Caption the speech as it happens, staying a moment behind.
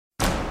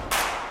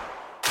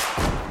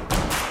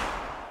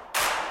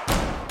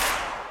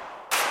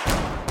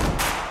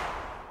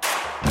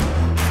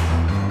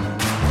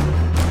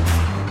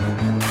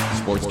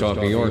Sports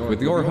Talk New York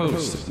with your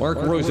hosts, Mark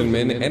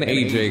Rosenman and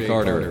AJ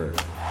Carter.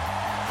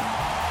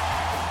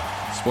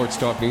 Sports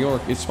Talk New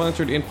York is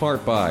sponsored in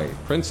part by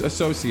Prince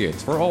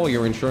Associates for all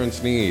your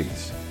insurance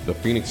needs, the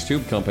Phoenix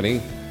Tube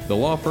Company, the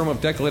law firm of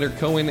Decletter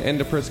Cohen and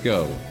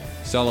DePrisco,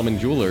 Solomon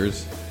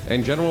Jewelers,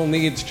 and General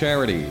Needs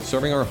Charity,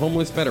 serving our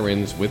homeless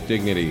veterans with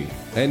dignity.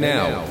 And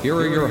now, here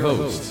are your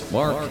hosts,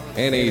 Mark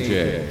and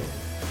AJ.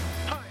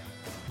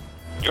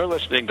 You're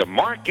listening to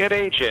Mark and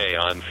AJ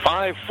on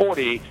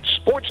 540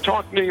 Sports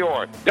Talk New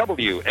York,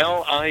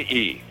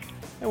 WLIE.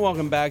 And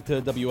welcome back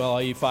to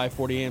WLIE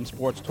 540 AM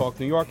Sports Talk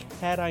New York.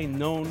 Had I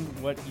known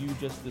what you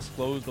just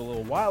disclosed a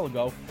little while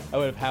ago, I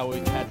would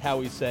have had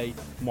Howie say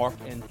Mark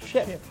and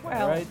Chip.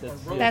 Well, right?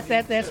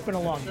 That's been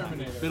a long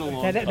time. It's been a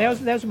long That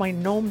was my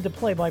gnome to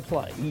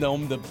play-by-play.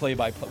 Gnome to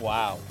play-by-play.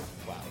 Wow.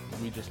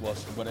 We just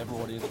lost whatever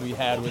audience we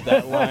had with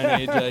that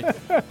line,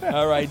 AJ.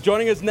 All right,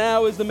 joining us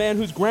now is the man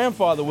whose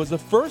grandfather was the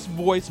first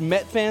voice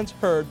Met fans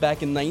heard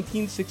back in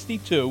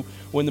 1962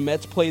 when the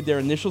Mets played their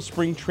initial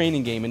spring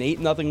training game, an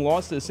 8-0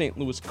 loss to the St.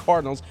 Louis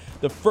Cardinals.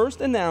 The first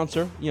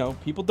announcer,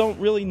 people don't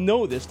really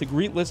know this, to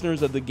greet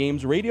listeners of the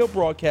game's radio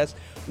broadcast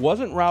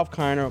wasn't Ralph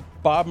Kiner,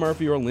 Bob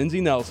Murphy, or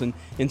Lindsey Nelson.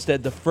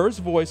 Instead, the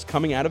first voice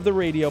coming out of the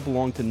radio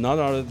belonged to none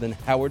other than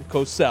Howard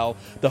Cosell,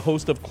 the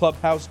host of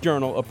Clubhouse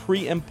Journal, a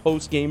pre- and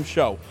post-game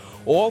show.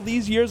 All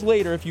these years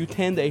later, if you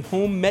attend a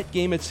home Met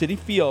game at Citi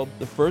Field,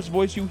 the first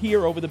voice you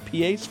hear over the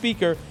PA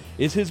speaker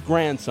is his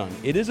grandson.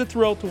 It is a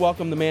thrill to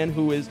welcome the man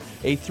who is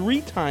a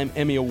 3-time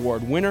Emmy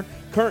Award winner,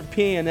 current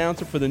PA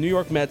announcer for the New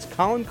York Mets,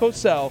 Colin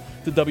Cosell,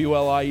 to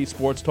WLIE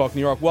Sports Talk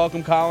New York.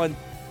 Welcome, Colin.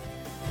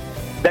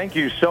 Thank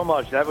you so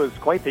much. That was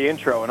quite the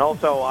intro, and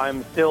also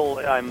I'm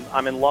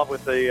in love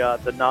with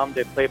the nom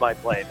de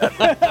play-by-play.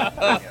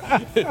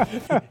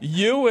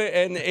 You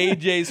and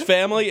AJ's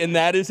family, and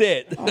that is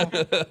it.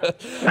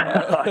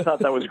 I thought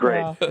that was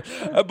great.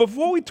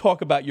 Before we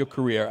talk about your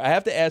career, I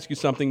have to ask you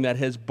something that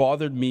has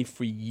bothered me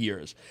for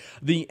years.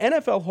 The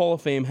NFL Hall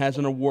of Fame has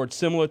an award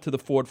similar to the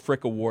Ford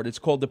Frick Award. It's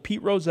called the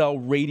Pete Rozelle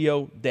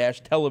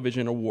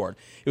Radio-Television Award.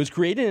 It was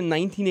created in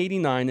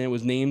 1989, and it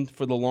was named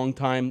for the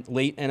longtime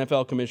late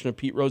NFL Commissioner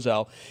Pete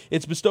Rozelle.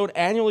 It's bestowed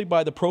annually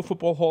by the Pro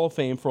Football Hall of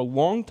Fame for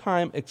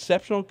long-time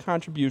exceptional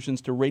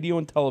contributions to radio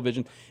and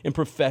television in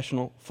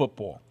professional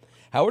football.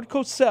 Howard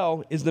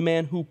Cosell is the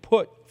man who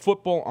put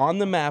football on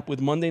the map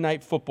with Monday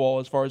Night Football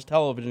as far as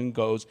television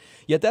goes,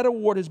 yet that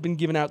award has been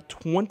given out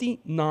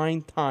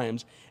 29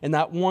 times, and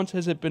not once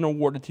has it been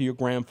awarded to your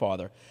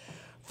grandfather.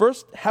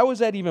 First, how is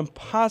that even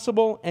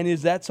possible, and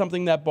is that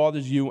something that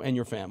bothers you and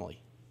your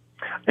family?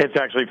 It's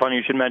actually funny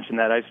you should mention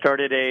that. I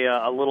started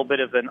a little bit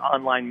of an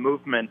online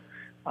movement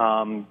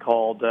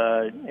called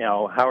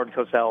Howard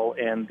Cosell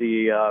and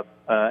the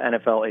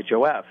NFL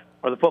HOF,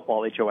 or the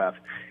football HOF.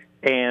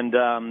 And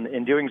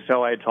in doing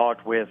so, I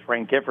talked with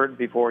Frank Gifford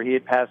before he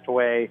had passed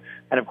away,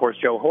 and of course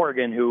Joe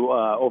Horgan, who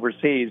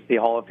oversees the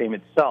Hall of Fame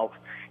itself.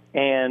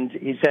 And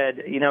he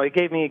said, he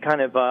gave me kind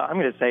of, I'm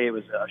going to say it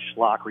was a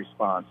schlock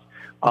response.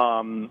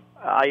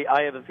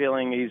 I have a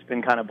feeling he's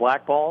been kind of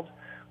blackballed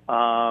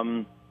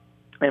and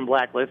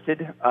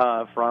blacklisted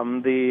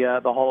from the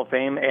Hall of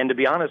Fame. And to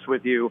be honest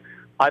with you,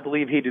 I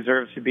believe he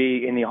deserves to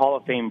be in the Hall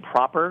of Fame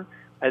proper,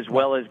 as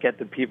well as get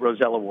the Pete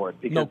Rozelle Award,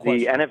 because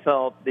the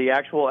actual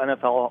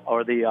NFL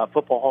or the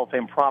Football Hall of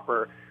Fame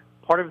proper,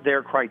 part of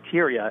their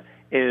criteria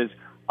is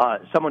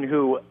someone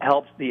who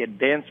helps the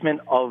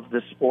advancement of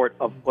the sport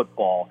of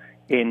football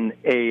in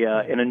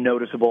a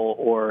noticeable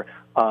or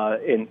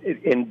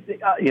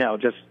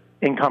just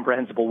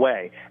incomprehensible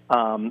way.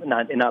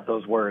 Not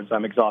those words.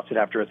 I'm exhausted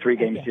after a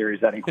 3-game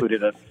series that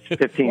included a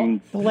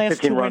 15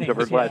 runs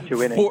over the last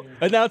 2 innings.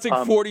 Announcing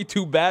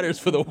 42 batters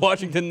for the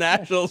Washington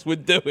Nationals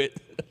would do it.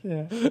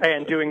 Yeah.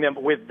 And doing them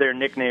with their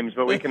nicknames,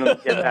 but we can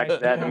get back to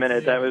that in a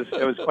minute.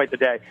 It was quite the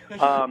day.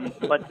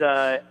 But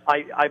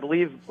I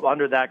believe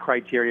under that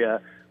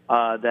criteria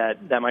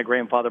that my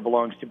grandfather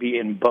belongs to be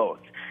in both.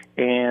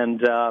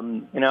 And it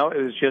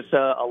was just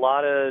a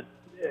lot of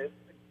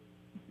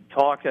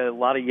talk, a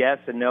lot of yes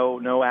and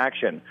no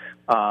action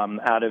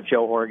out of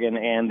Joe Horgan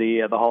and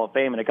the Hall of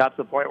Fame. And it got to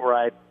the point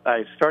where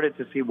I started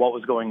to see what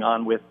was going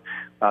on with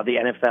the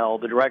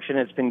NFL, the direction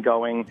it's been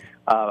going.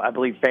 I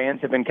believe fans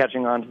have been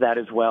catching on to that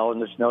as well,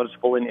 and it's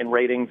noticeable in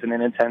ratings and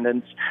in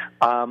attendance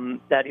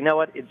that,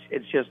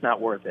 it's just not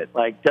worth it.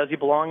 Like, does he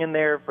belong in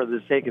there for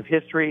the sake of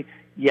history?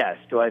 Yes.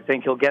 Do I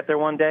think he'll get there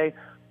one day?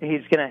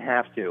 He's going to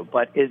have to.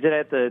 But is it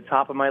at the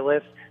top of my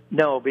list?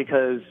 No,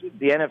 because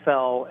the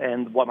NFL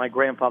and what my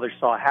grandfather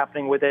saw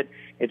happening with it,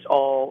 it's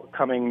all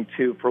coming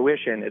to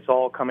fruition. It's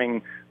all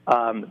coming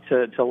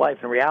to life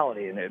and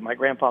reality. And my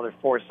grandfather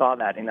foresaw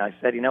that, and I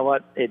said, you know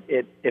what?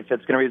 If it's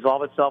going to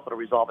resolve itself, it'll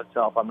resolve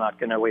itself. I'm not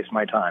going to waste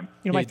my time.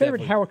 My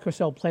favorite Howard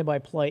Cosell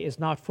play-by-play is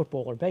not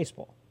football or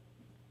baseball.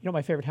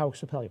 My favorite Howard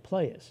Cosell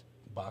play is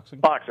Boxing?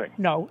 Boxing.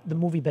 No, the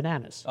movie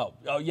Bananas. Oh,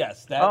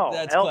 yes.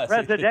 That's El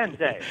classic.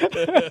 Presidente.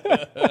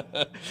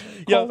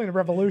 Calling the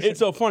revolution. It's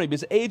so funny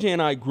because AJ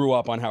and I grew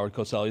up on Howard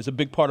Cosell. He's a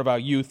big part of our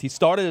youth. He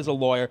started as a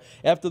lawyer.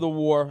 After the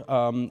war,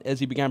 as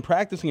he began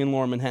practicing in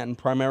law in Manhattan,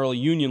 primarily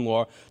union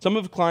law, some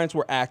of his clients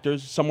were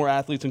actors, some were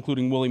athletes,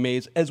 including Willie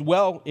Mays. As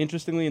well,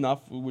 interestingly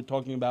enough, we were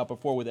talking about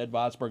before with Ed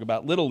Vosberg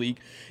about Little League.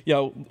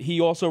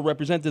 He also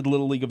represented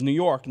Little League of New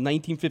York. In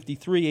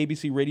 1953,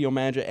 ABC radio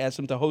manager asked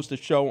him to host a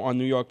show on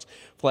New York's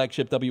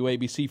flagship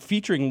WABC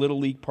featuring Little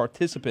League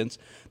participants.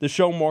 The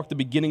show marked the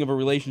beginning of a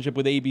relationship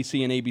with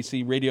ABC and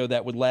ABC Radio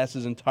that would last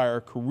his entire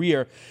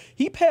career.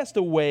 He passed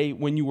away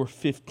when you were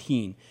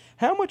 15.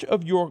 How much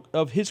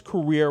of his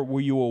career were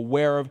you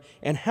aware of,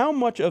 and how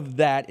much of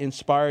that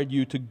inspired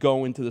you to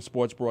go into the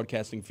sports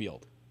broadcasting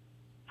field?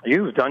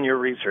 You've done your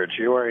research.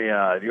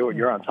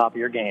 You're on top of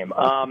your game.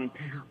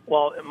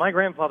 Well, my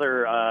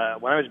grandfather,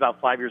 when I was about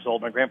 5 years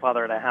old, my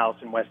grandfather had a house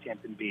in West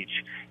Hampton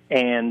Beach,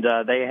 and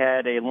they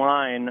had a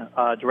line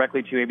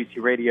directly to ABC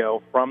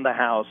Radio from the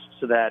house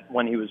so that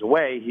when he was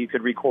away, he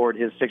could record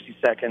his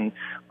 60-second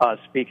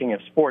speaking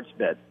of sports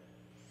bit.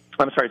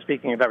 I'm sorry,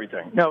 speaking of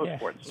everything. No,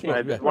 sports.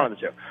 One of the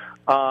two.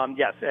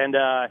 Yes,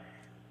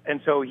 and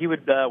so he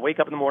would wake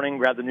up in the morning,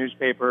 grab the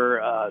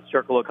newspaper,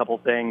 circle a couple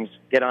things,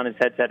 get on his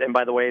headset. And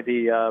by the way,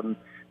 the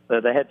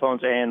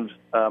headphones and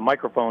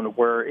microphone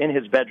were in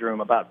his bedroom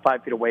about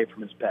 5 feet away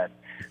from his bed.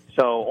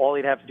 So all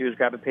he'd have to do is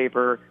grab a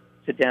paper,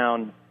 sit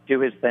down,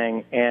 do his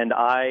thing. And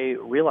I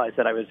realized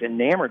that I was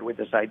enamored with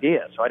this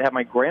idea. So I'd have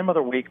my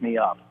grandmother wake me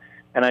up,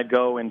 and I'd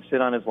go and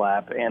sit on his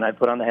lap, and I'd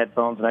put on the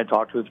headphones, and I'd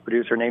talk to his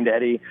producer named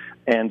Eddie.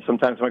 And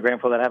sometimes my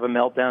grandfather would have a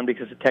meltdown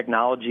because the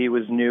technology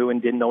was new and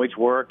didn't always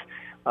work.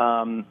 But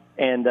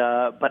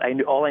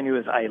all I knew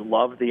is I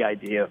loved the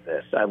idea of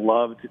this. I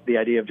loved the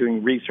idea of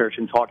doing research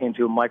and talking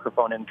to a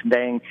microphone and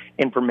conveying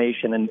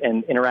information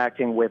and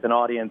interacting with an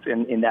audience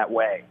in that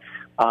way.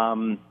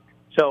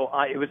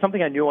 It was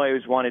something I knew I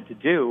always wanted to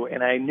do,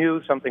 and I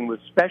knew something was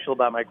special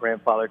about my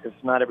grandfather because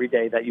it's not every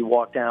day that you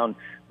walk down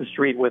the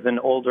street with an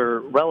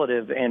older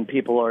relative and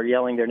people are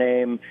yelling their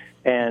name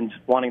and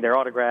wanting their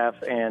autograph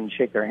and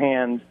shake their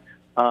hand.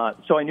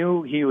 So I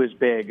knew he was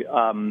big.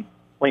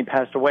 When he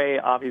passed away,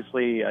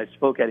 obviously, I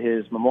spoke at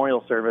his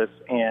memorial service,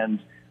 and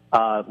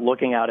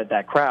looking out at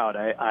that crowd,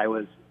 I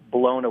was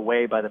blown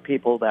away by the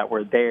people that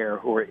were there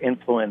who were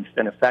influenced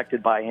and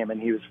affected by him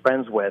and he was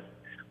friends with,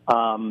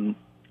 from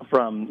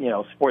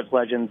sports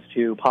legends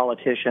to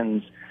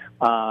politicians,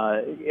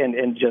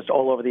 and just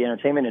all over the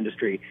entertainment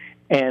industry.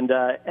 And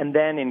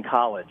then in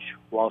college,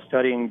 while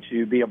studying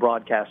to be a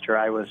broadcaster,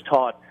 I was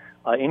taught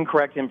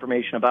incorrect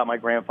information about my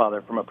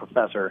grandfather from a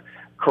professor.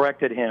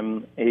 Corrected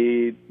him.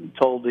 He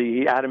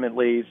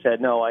adamantly said,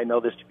 "No, I know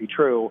this to be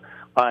true."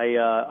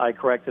 I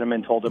corrected him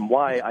and told him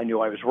why I knew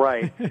I was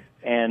right,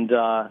 and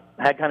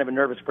had kind of a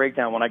nervous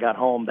breakdown when I got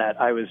home that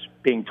I was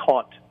being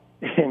taught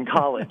in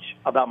college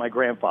about my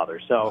grandfather.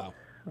 So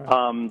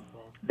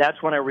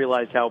that's when I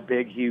realized how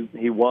big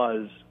he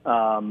was,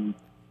 and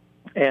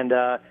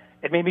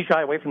it made me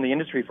shy away from the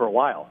industry for a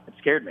while. It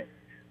scared me.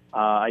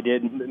 I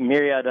did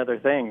myriad other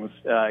things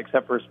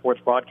except for sports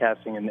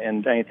broadcasting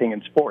and anything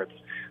in sports.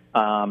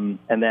 And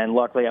then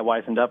luckily I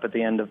wisened up at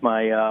the end of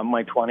my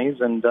my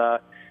 20s, and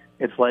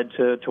it's led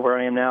to where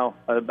I am now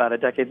about a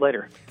decade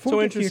later.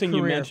 So interesting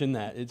you mentioned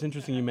that. It's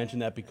interesting you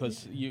mentioned that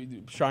because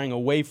you're shying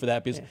away for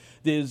that because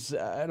there's,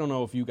 I don't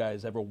know if you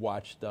guys ever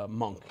watched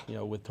Monk,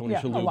 with Tony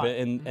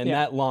Shalhoub, and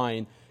that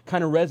line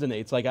kind of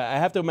resonates. Like I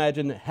have to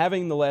imagine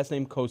having the last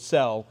name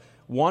Cosell,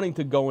 wanting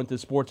to go into the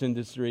sports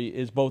industry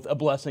is both a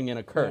blessing and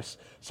a curse.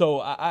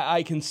 So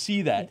I can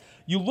see that.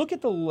 You look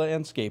at the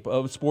landscape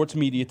of sports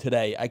media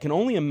today, I can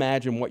only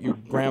imagine what your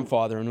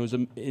grandfather, and it was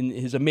in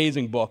his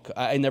amazing book,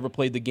 I Never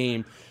Played the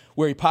Game,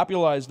 where he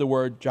popularized the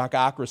word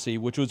jockocracy,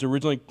 which was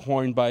originally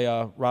coined by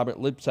Robert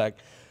Lipsack,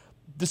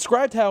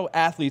 described how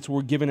athletes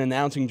were given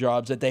announcing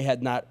jobs that they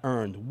had not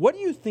earned. What do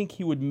you think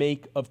he would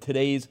make of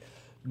today's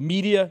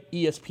media,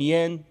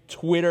 ESPN,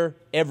 Twitter,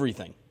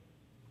 everything?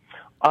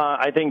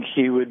 I think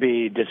he would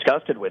be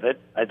disgusted with it.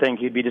 I think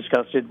he'd be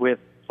disgusted with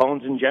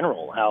phones in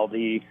general, how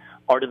the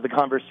art of the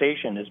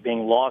conversation is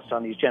being lost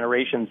on these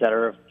generations that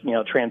are,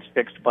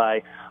 transfixed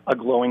by a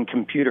glowing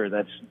computer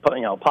that's,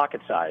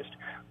 pocket-sized.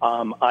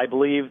 I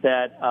believe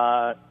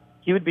that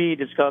he would be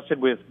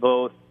disgusted with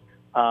both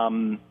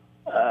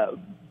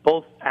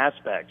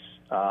aspects,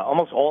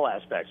 almost all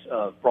aspects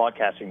of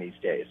broadcasting these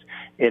days.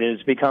 It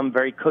has become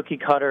very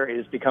cookie-cutter. It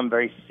has become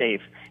very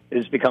safe. It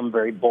has become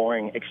very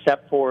boring,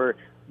 except for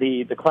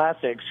the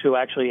classics who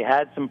actually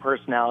had some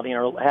personality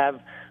or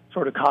have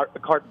sort of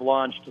carte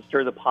blanche to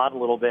stir the pot a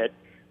little bit,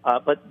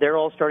 but they're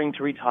all starting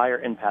to retire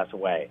and pass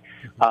away.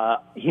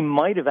 He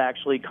might have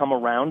actually come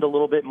around a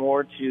little bit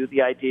more to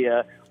the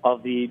idea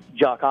of the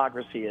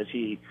jockocracy, as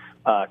he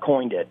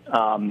coined it,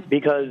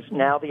 because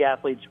now the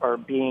athletes are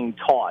being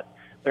taught.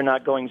 They're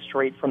not going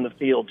straight from the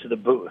field to the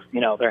booth.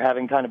 They're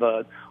having kind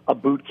of a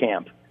boot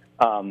camp,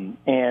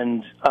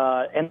 and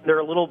they're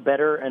a little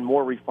better and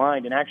more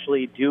refined and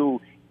actually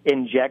do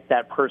inject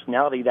that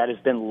personality that has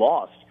been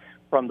lost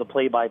from the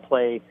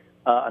play-by-play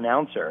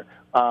announcer.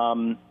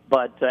 And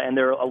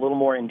they're a little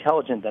more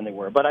intelligent than they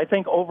were. But I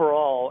think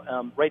overall,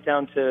 right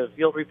down to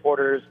field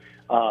reporters,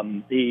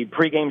 the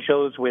pregame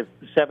shows with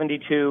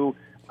 72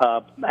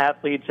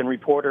 athletes and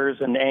reporters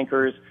and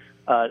anchors,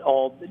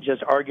 all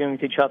just arguing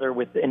with each other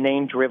with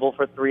inane drivel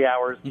for 3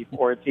 hours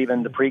before it's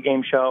even the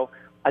pregame show,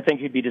 I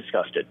think you'd be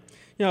disgusted.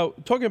 You know,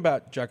 talking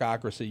about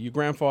Jockocracy, your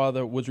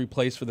grandfather was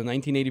replaced for the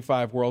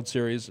 1985 World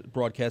Series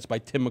broadcast by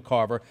Tim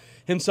McCarver,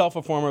 himself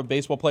a former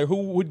baseball player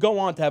who would go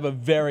on to have a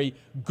very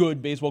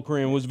good baseball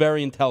career and was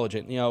very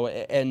intelligent, you know,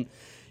 and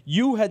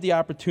you had the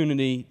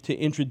opportunity to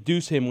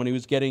introduce him when he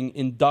was getting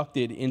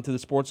inducted into the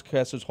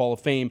Sportscasters Hall of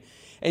Fame,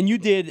 and you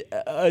did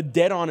a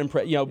dead-on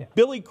impression. You know, yeah.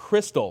 Billy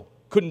Crystal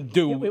couldn't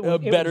do a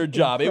better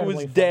job. It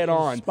was dead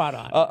on. Spot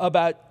on.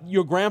 About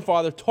your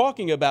grandfather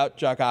talking about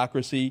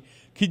Jockocracy.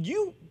 Could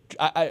you,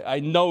 I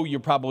know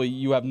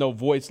you have no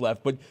voice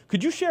left, but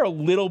could you share a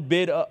little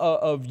bit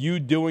of you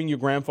doing your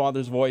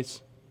grandfather's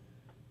voice?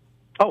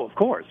 Oh, of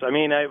course. I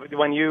mean,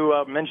 when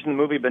you mentioned the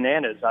movie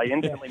Bananas, I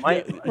instantly,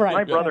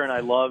 my brother and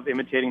I love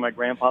imitating my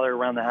grandfather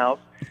around the house,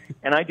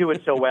 and I do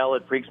it so well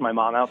it freaks my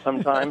mom out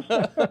sometimes.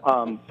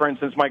 For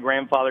instance, my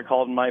grandfather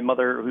called my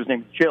mother, whose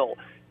name is Jill,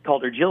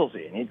 called her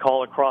Jillsy, and he'd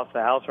call across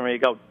the house from me,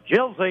 he'd go,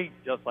 Jillsy,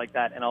 just like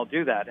that, and I'll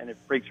do that, and it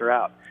freaks her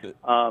out.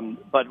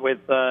 But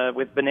with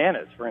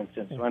Bananas, for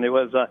instance, when it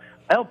was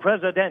El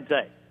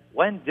Presidente,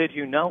 when did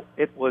you know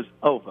it was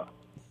over?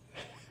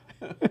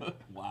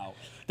 Wow.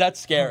 That's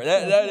scary.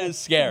 That is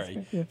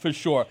scary, for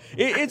sure.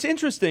 It's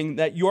interesting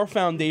that your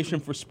foundation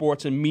for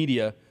sports and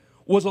media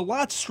was a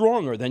lot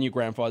stronger than your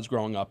grandfather's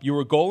growing up. You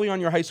were a goalie on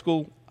your high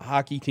school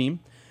hockey team.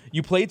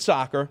 You played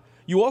soccer.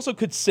 You also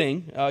could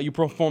sing. You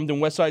performed in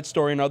West Side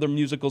Story and other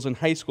musicals in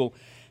high school.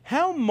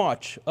 How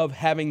much of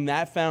having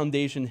that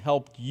foundation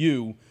helped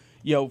you,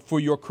 for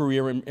your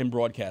career in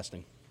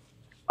broadcasting?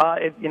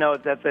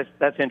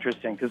 That's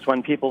interesting, because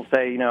when people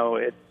say,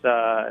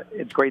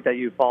 it's great that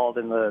you followed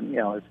in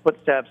his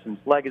footsteps and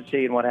his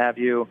legacy and what have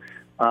you,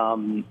 are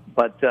you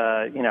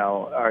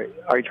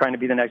trying to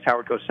be the next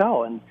Howard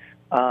Cosell? And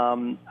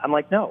I'm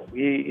like, no.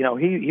 He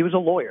was a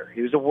lawyer.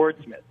 He was a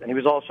wordsmith, and he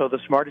was also the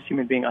smartest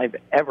human being I've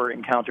ever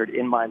encountered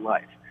in my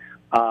life.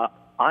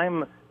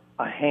 I'm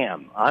a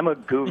ham. I'm a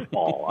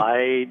goofball.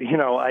 I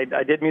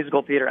did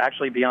musical theater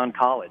actually beyond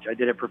college. I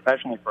did it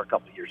professionally for a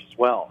couple of years as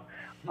well.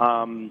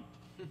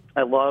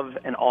 I love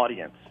an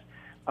audience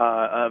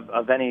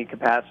of any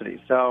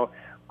capacity. So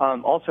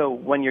also,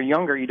 when you're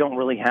younger, you don't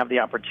really have the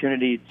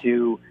opportunity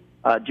to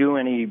do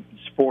any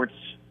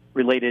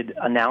sports-related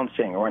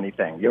announcing or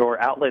anything.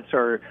 Your outlets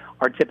are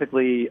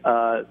typically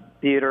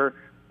theater,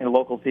 in a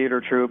local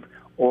theater troupe,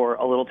 or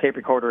a little tape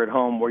recorder at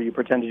home where you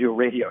pretend to do a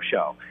radio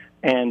show.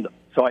 And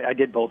so I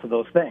did both of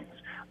those things.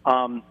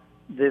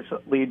 This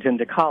leads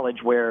into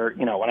college where,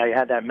 when I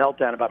had that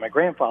meltdown about my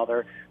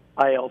grandfather,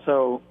 I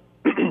also...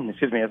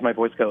 excuse me, as my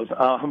voice goes.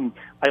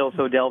 I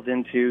also delved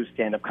into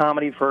stand-up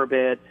comedy for a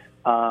bit.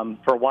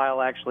 For a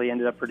while, actually,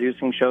 ended up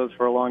producing shows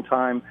for a long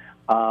time,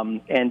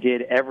 and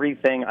did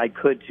everything I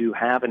could to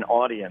have an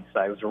audience.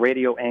 I was a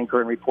radio anchor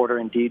and reporter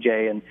and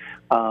DJ, and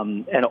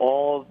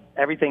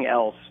everything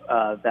else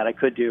that I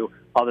could do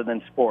other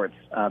than sports,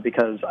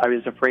 because I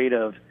was afraid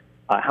of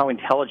how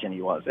intelligent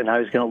he was, and I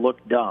was going to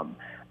look dumb.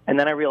 And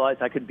then I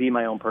realized I could be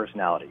my own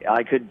personality.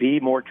 I could be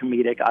more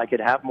comedic. I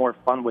could have more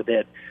fun with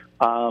it.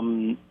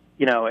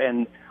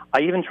 And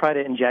I even try to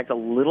inject a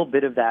little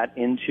bit of that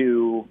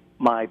into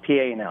my PA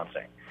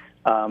announcing,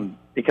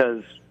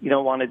 because you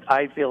don't want it.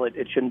 I feel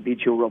it shouldn't be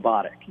too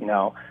robotic.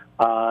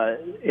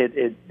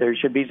 There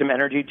should be some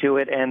energy to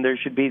it, and there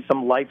should be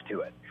some life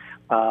to it.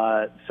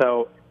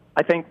 So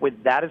I think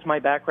with that as my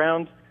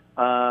background,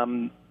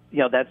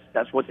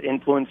 that's what's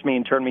influenced me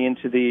and turned me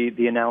into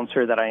the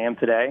announcer that I am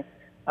today,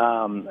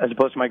 as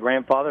opposed to my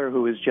grandfather,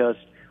 who is just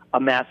a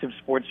massive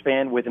sports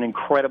fan with an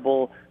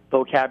incredible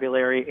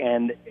vocabulary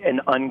and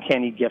an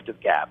uncanny gift of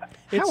gab.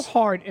 How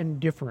hard and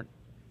different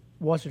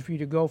was it for you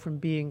to go from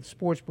being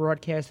sports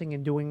broadcasting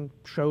and doing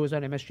shows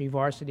on MSG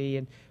Varsity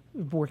and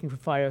working for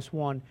FiOS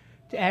 1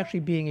 to actually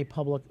being a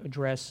public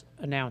address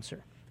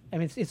announcer? I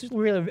mean, it's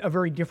really a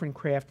very different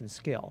craft and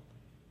skill.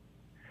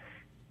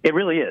 It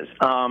really is.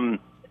 And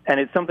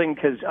it's something,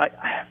 because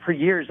for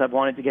years I've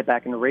wanted to get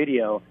back into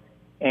radio,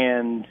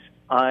 and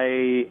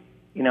I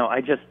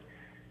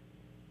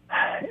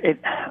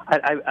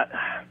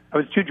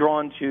was too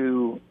drawn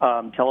to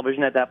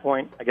television at that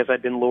point. I guess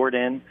I'd been lured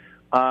in,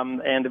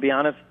 and to be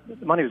honest,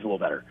 the money was a little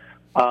better.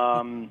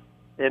 I'm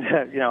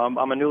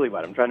a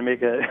newlywed. I'm trying to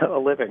make a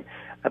living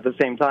at the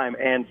same time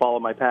and follow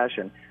my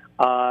passion.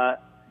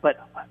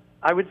 But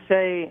I would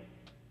say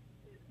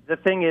the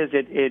thing is,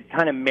 it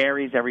kind of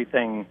marries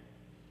everything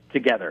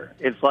together.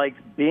 It's like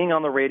being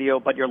on the radio,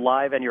 but you're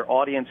live, and your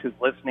audience who's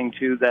listening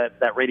to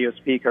that radio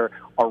speaker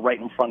are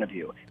right in front of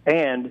you,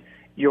 and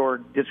you're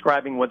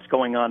describing what's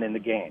going on in the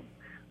game.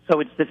 So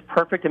it's this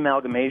perfect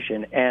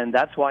amalgamation, and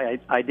that's why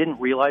I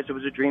didn't realize it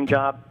was a dream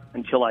job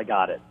until I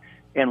got it.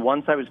 And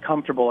once I was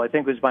comfortable, I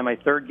think it was by my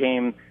third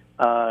game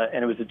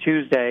and it was a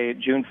Tuesday,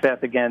 June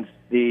 5th, against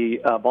the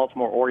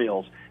Baltimore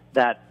Orioles,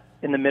 that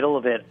in the middle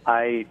of it,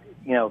 I,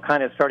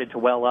 kind of started to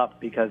well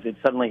up because it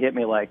suddenly hit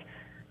me like,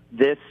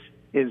 this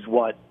is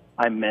what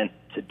I meant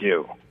to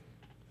do.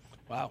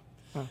 Wow.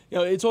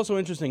 It's also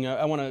interesting.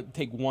 I want to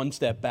take one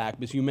step back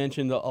because you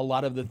mentioned a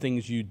lot of the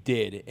things you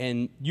did,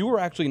 and you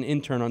were actually an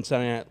intern on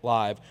Saturday Night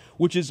Live,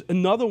 which is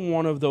another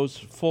one of those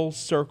full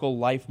circle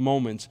life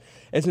moments.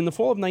 As in the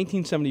fall of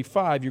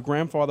 1975, your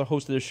grandfather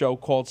hosted a show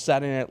called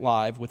Saturday Night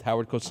Live with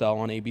Howard Cosell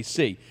on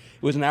ABC.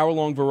 It was an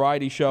hour-long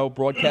variety show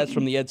broadcast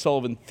from the Ed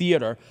Sullivan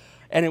Theater,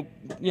 and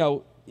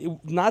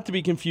not to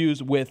be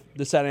confused with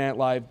the Saturday Night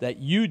Live that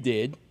you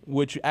did,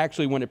 which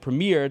actually, when it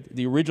premiered,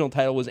 the original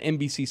title was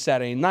NBC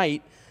Saturday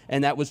Night,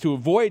 and that was to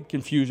avoid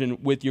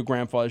confusion with your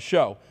grandfather's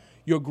show.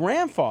 Your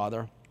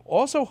grandfather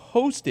also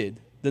hosted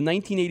the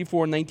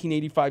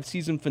 1984-1985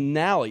 season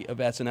finale of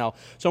SNL.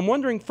 So I'm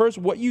wondering, first,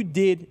 what you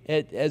did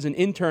as an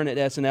intern at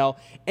SNL,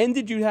 and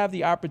did you have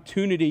the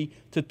opportunity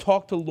to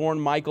talk to Lorne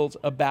Michaels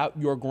about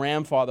your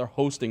grandfather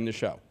hosting the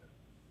show?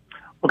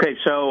 Okay,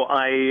 so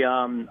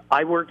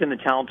I worked in the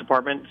talent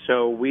department,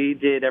 so we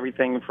did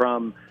everything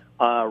from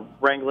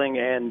wrangling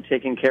and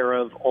taking care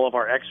of all of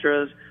our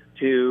extras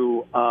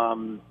to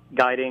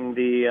guiding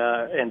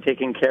and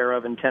taking care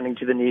of and tending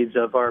to the needs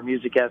of our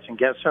music guests and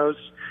guest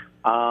hosts,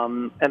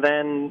 and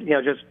then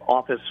just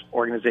office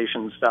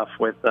organization stuff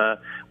with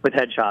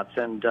headshots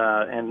and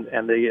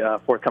the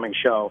forthcoming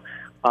show.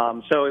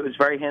 So it was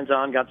very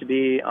hands-on. Got to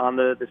be on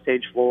the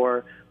stage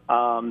floor.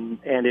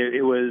 And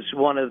it was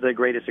one of the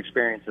greatest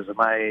experiences of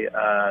my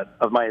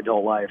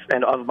adult life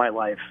and of my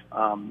life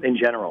in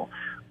general.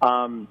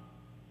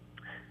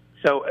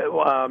 So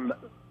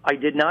I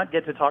did not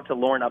get to talk to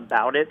Lorne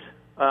about it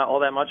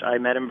all that much. I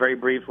met him very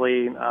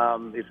briefly.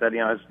 He said,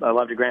 I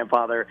loved your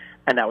grandfather,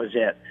 and that was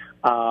it.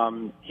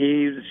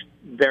 He's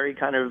very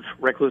kind of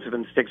reclusive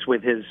and sticks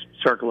with his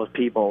circle of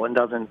people and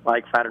doesn't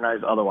fraternize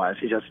otherwise.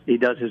 He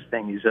does his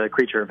thing. He's a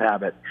creature of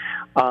habit.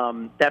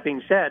 That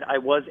being said, I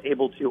was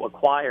able to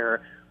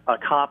acquire a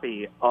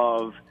copy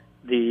of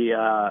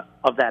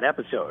that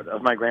episode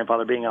of my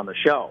grandfather being on the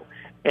show.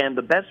 And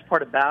the best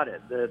part about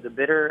it, the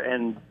bitter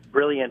and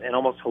brilliant and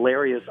almost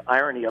hilarious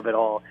irony of it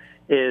all,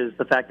 is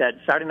the fact that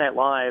Saturday Night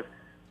Live,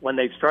 when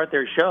they start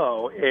their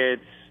show,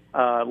 it's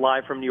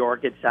live from New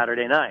York. It's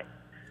Saturday night.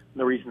 And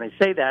the reason they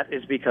say that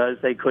is because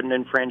they couldn't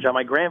infringe on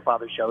my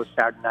grandfather's show,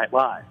 Saturday Night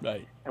Live.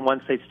 Right. And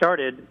once they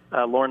started,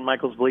 Lorne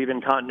Michaels believed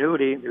in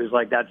continuity. It was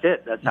like, that's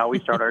it. That's how we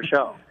start our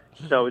show.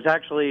 So it was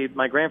actually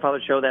my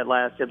grandfather's show that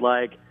lasted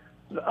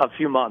a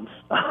few months.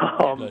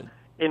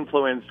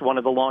 Influenced one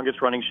of the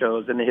longest running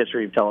shows in the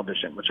history of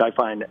television, which I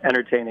find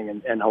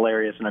entertaining and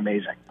hilarious and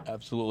amazing.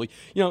 Absolutely.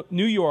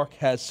 New York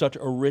has such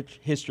a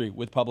rich history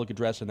with public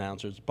address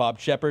announcers. Bob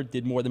Shepard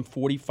did more than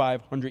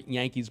 4,500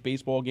 Yankees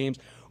baseball games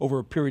over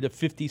a period of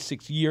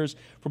 56 years.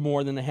 For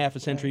more than a half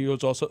a century, he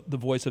was also the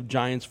voice of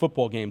Giants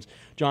football games.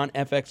 John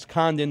F.X.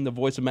 Condon, the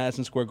voice of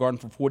Madison Square Garden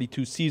for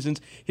 42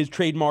 seasons. His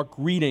trademark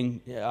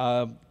greeting,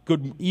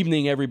 good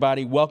evening,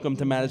 everybody, welcome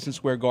to Madison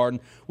Square Garden,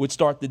 would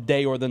start the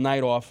day or the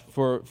night off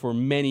for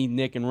many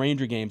Knick and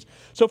Ranger games.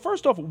 So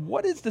first off,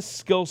 what is the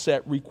skill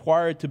set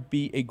required to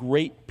be a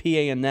great PA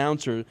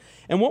announcer,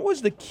 and what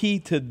was the key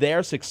to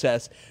their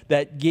success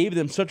that gave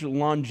them such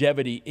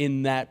longevity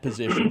in that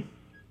position?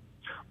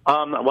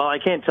 Well, I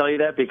can't tell you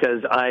that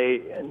because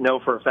I know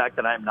for a fact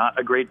that I'm not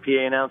a great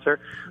PA announcer.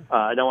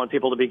 I don't want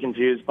people to be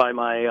confused by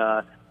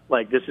my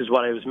this is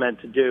what I was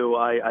meant to do.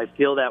 I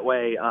feel that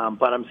way,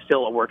 but I'm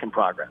still a work in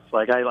progress.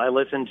 I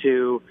listen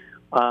to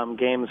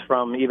games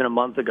from even a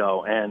month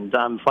ago, and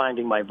I'm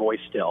finding my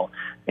voice still.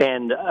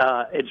 And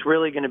it's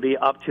really going to be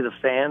up to the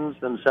fans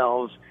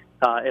themselves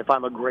if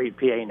I'm a great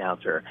PA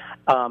announcer.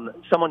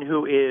 Someone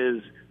who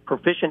is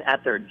proficient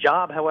at their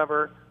job,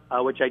 however,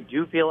 which I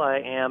do feel I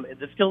am,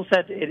 the skill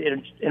set,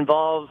 it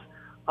involves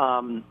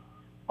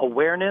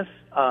awareness,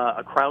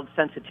 a crowd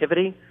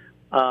sensitivity,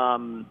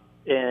 the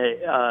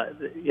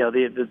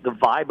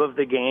vibe of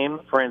the game.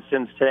 For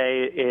instance,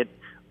 today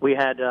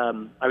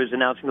I was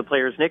announcing the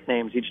players'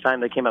 nicknames each time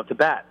they came up to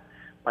bat.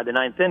 By the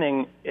ninth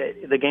inning,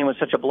 the game was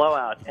such a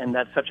blowout, and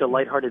that's such a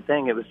lighthearted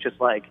thing. It was just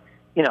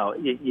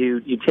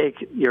you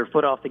take your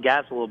foot off the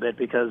gas a little bit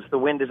because the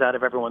wind is out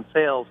of everyone's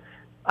sails.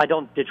 I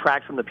don't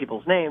detract from the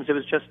people's names. It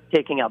was just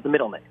taking out the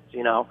middle names,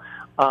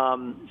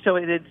 So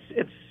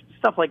it's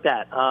stuff like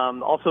that.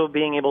 Also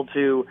being able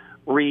to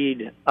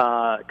read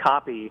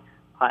copy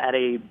at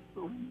a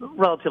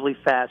relatively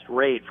fast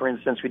rate. For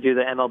instance, we do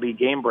the MLB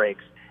game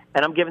breaks,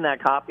 and I'm given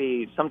that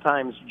copy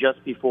sometimes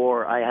just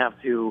before I have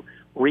to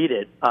read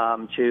it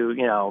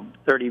to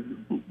 30,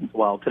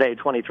 well today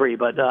 23,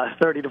 but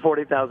 30 to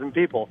 40,000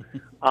 people,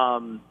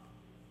 and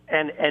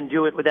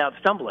do it without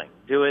stumbling,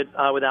 do it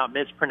without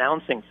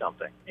mispronouncing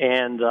something,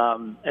 and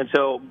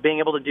so being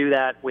able to do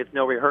that with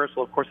no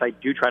rehearsal. Of course, I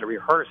do try to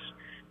rehearse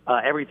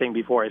everything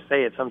before I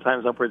say it,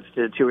 sometimes upwards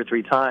to 2 or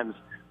 3 times,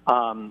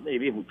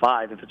 maybe even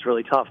 5 if it's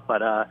really tough,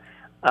 but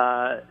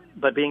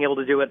being able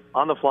to do it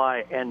on the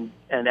fly and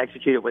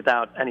execute it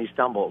without any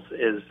stumbles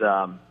is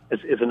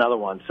another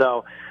one.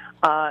 So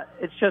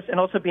It's just, and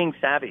also being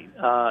savvy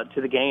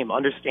to the game,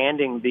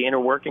 understanding the inner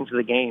workings of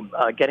the game,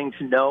 getting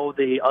to know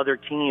the other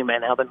team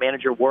and how the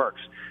manager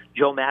works.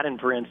 Joe Madden,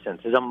 for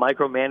instance, is a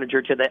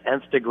micromanager to the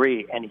nth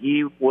degree, and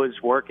he was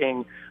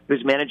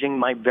managing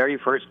my very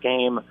first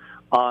game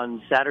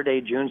on Saturday,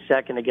 June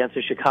 2nd, against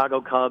the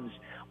Chicago Cubs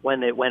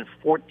when it went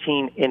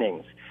 14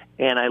 innings.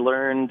 And I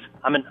learned,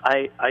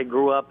 I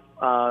grew up,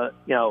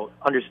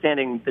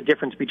 understanding the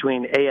difference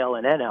between AL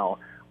and NL,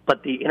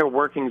 but the inner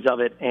workings of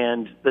it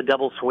and the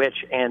double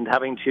switch and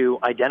having to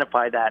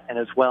identify that and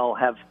as well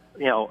have,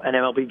 an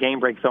MLB game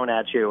break thrown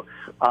at you,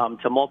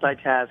 to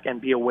multitask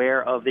and be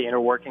aware of the inner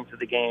workings of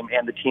the game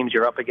and the teams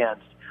you're up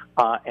against,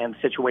 and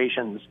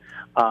situations,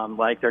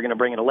 like they're going to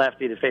bring in a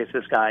lefty to face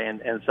this guy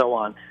and so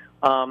on.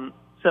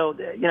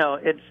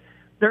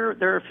 There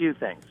are a few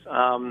things.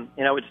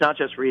 It's not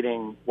just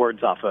reading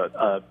words off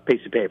a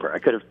piece of paper. I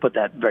could have put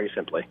that very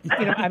simply.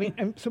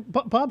 So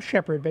Bob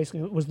Shepard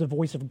basically was the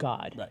voice of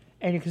God, right?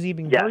 And because he'd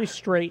been very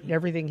straight in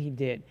everything he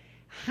did.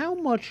 How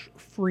much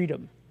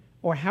freedom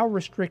or how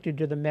restricted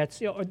do the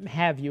Mets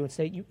have you and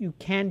say you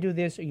can do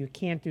this or you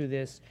can't do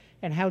this?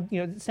 And how,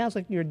 it sounds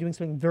like you're doing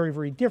something very,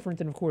 very different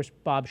than, of course,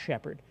 Bob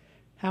Shepard.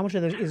 How much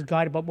of this is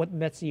guided about what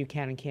Mets you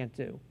can and can't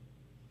do?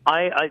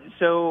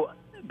 So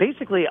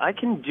basically I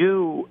can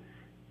do.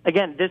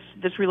 Again,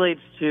 this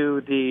relates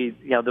to the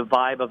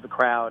vibe of the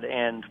crowd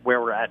and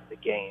where we're at in the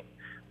game,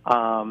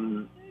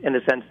 in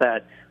the sense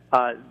that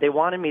they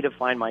wanted me to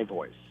find my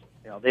voice.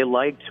 They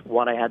liked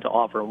what I had to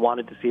offer and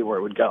wanted to see where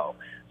it would go.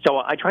 So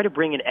I try to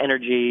bring an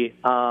energy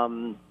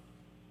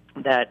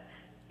that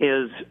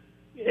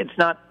it's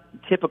not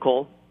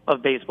typical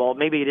of baseball.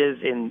 Maybe it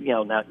is in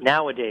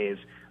nowadays,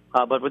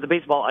 but with the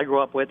baseball I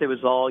grew up with, it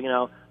was all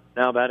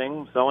now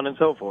batting, so on and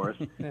so forth,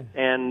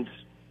 and.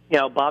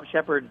 Bob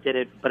Shepard did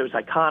it, but it was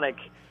iconic,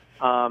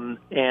 but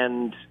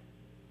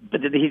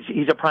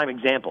he's a prime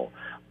example.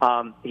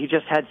 He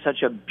just had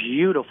such a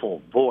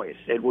beautiful voice.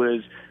 It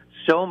was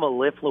so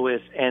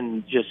mellifluous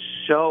and just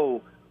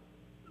so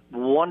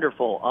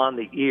wonderful on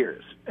the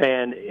ears,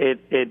 and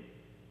it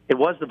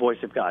was the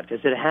voice of God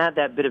because it had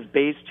that bit of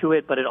bass to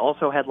it, but it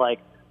also had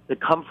like the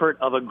comfort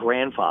of a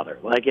grandfather,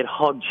 like it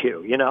hugged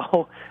you,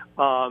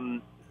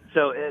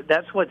 So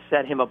that's what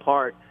set him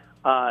apart.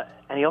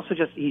 And he also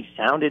he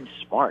sounded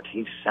smart.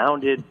 He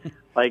sounded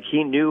like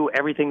he knew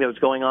everything that was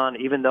going on,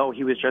 even though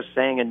he was just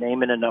saying a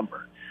name and a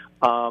number.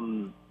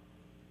 So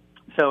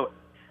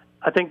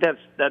I think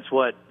that's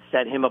what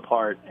set him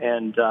apart.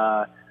 And,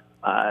 that's,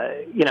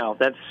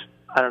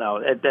 I don't know,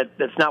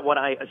 that's not what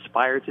I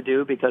aspire to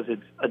do because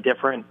it's a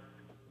different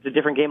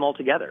game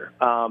altogether.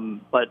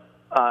 But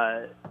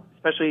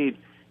especially,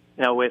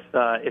 with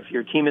if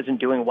your team isn't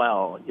doing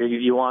well,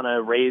 you want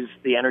to raise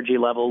the energy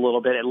level a little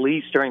bit, at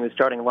least during the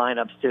starting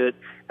lineups, to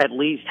at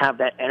least have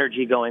that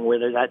energy going where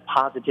there's that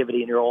positivity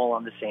and you're all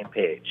on the same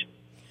page.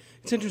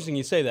 It's interesting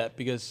you say that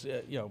because,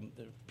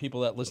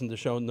 people that listen to the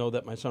show know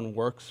that my son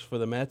works for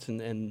the Mets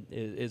and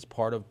is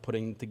part of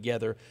putting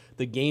together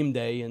the game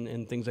day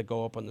and things that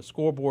go up on the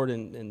scoreboard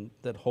and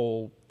that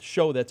whole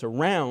show that's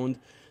around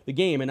the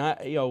game, and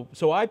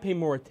so I pay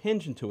more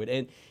attention to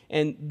it,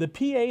 and the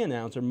PA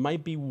announcer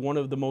might be one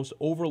of the most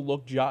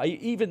overlooked jobs.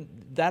 Even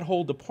that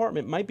whole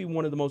department might be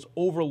one of the most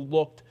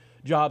overlooked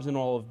jobs in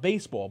all of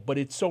baseball. But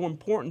it's so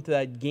important to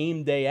that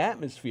game day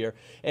atmosphere,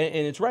 and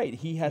it's right.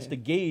 He has to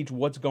gauge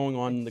what's going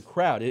on in the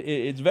crowd.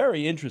 It's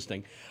very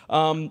interesting.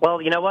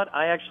 Well, you know what?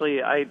 I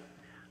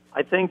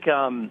think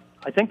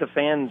the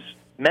fans,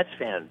 Mets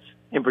fans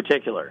in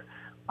particular,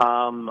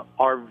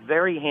 are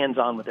very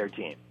hands-on with their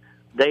team.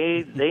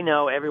 They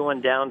know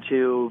everyone down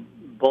to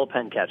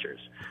bullpen catchers.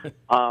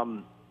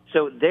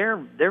 So they're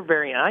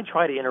very, and I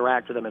try to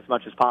interact with them as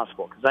much as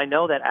possible because I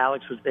know that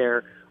Alex was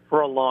there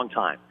for a long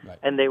time, right.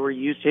 And they were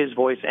used to his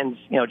voice and,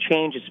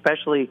 change,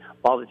 especially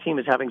while the team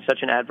is having such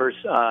an adverse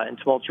and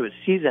tumultuous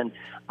season,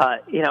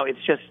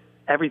 it's just,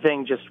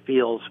 everything just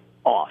feels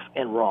off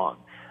and wrong.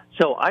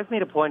 So I've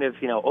made a point of,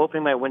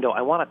 opening my window.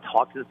 I want to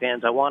talk to the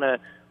fans. I want to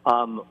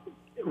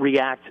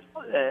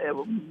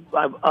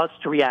us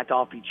to react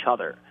off each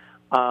other.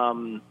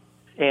 And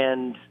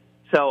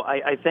so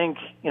I think,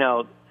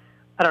 I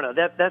don't know,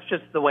 that's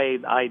just the way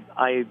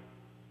I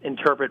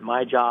interpret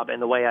my job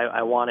and the way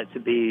I want it to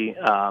be,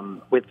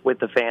 with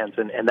the fans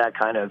and that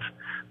kind of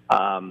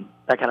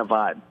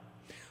vibe.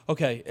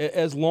 Okay.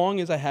 As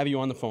long as I have you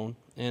on the phone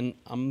and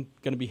I'm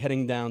going to be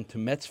heading down to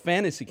Mets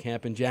fantasy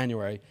camp in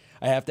January,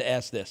 I have to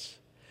ask this.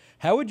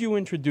 How would you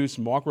introduce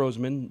Mark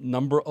Roseman,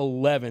 number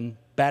 11,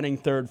 batting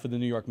third for the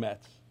New York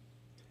Mets?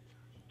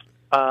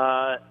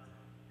 So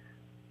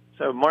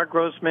Mark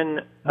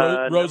Roseman.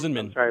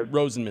 Rosenman.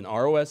 Rosenman.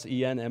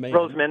 R-O-S-E-N-M-A-N.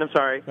 Roseman, I'm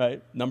sorry.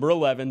 Right. Number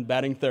 11,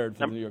 batting third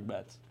for the New York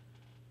Mets.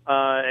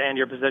 And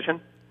your position?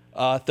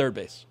 Third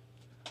base.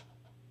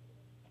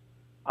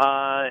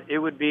 It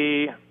would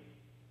be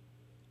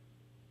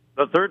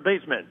the third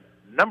baseman,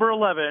 number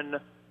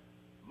 11,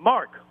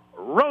 Mark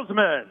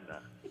Roseman.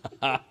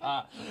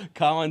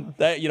 Colin,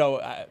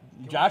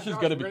 Josh is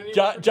going to be.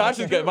 Josh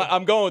is good.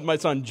 I'm going with my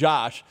son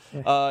Josh.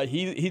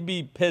 He'd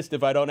be pissed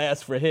if I don't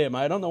ask for him.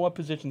 I don't know what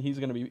position he's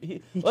going to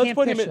be. Let's can't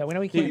put pitch, him in. Though. We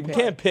know he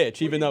can't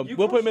pitch, even though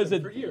we'll put him as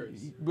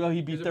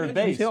he'd be third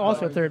base. He's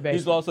also third base.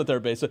 He's also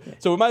third base.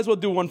 So we might as well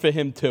do one for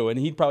him too, and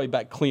he'd probably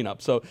bat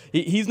cleanup. So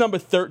he's number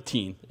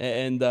 13,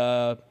 and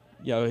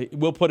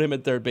we'll put him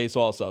at third base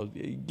also.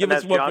 Give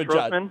us one for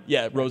Josh.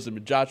 Yeah,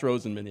 Rosenman. Josh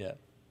Rosenman. Yeah.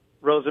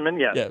 Rosenman.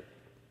 Yes. Yeah.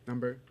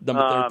 Number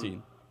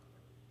 13.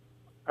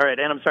 All right,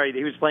 and I'm sorry,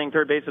 he was playing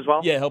third base as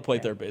well? Yeah, he'll play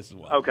third base as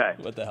well. Okay.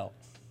 What the hell?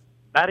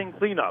 Batting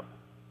cleanup,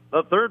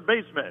 the third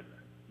baseman,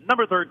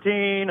 number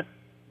 13,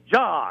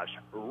 Josh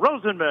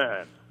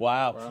Rosenman.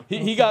 Wow.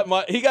 He got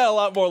a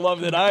lot more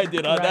love than I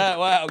did on that.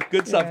 Wow,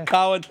 good stuff,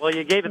 Colin. Well,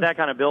 you gave it that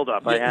kind of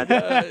build-up. I had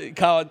to.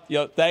 Colin,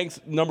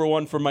 thanks, number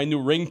one, for my new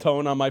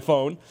ringtone on my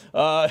phone.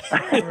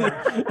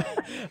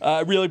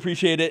 I really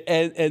appreciate it.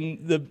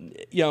 And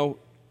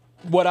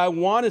what I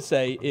want to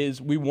say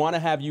is we want to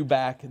have you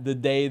back the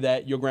day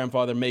that your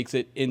grandfather makes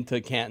it into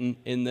Canton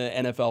in the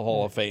NFL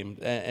Hall of Fame.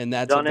 And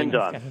that's done and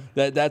done.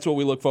 That's what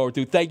we look forward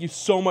to. Thank you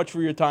so much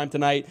for your time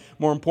tonight.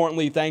 More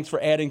importantly, thanks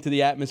for adding to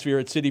the atmosphere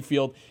at Citi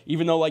Field.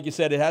 Even though, like you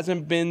said, it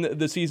hasn't been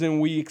the season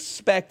we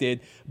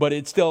expected, but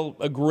it's still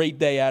a great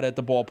day out at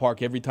the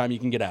ballpark every time you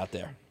can get out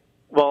there.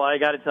 Well, I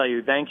got to tell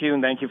you, thank you,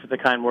 and thank you for the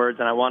kind words.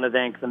 And I want to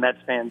thank the Mets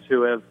fans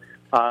who have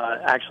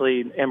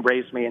actually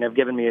embraced me and have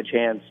given me a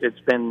chance. It's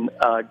been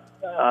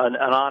an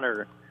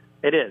honor.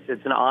 It is.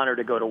 It's an honor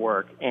to go to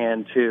work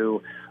and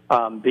to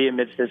be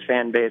amidst this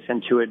fan base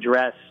and to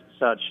address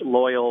such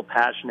loyal,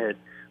 passionate,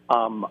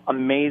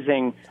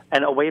 amazing,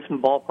 and away from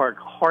the ballpark,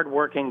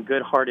 hardworking,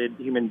 good-hearted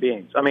human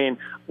beings. I mean,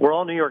 we're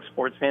all New York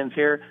sports fans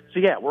here, so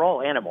yeah, we're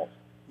all animals,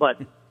 but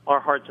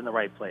our heart's in the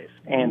right place.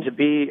 And to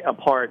be a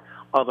part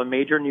of a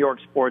major New York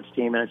sports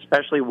team, and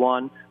especially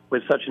one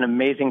with such an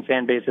amazing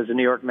fan base as the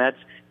New York Mets,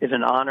 is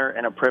an honor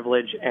and a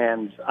privilege,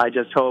 and I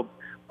just hope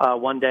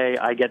one day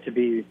I get to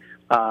be,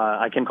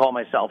 I can call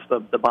myself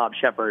the Bob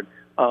Shepard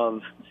of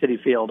Citi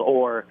Field,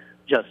 or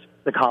just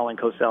the Colin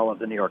Cosell of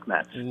the New York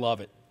Mets. Love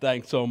it.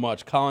 Thanks so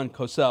much. Colin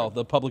Cosell,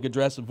 the public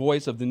address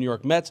voice of the New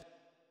York Mets.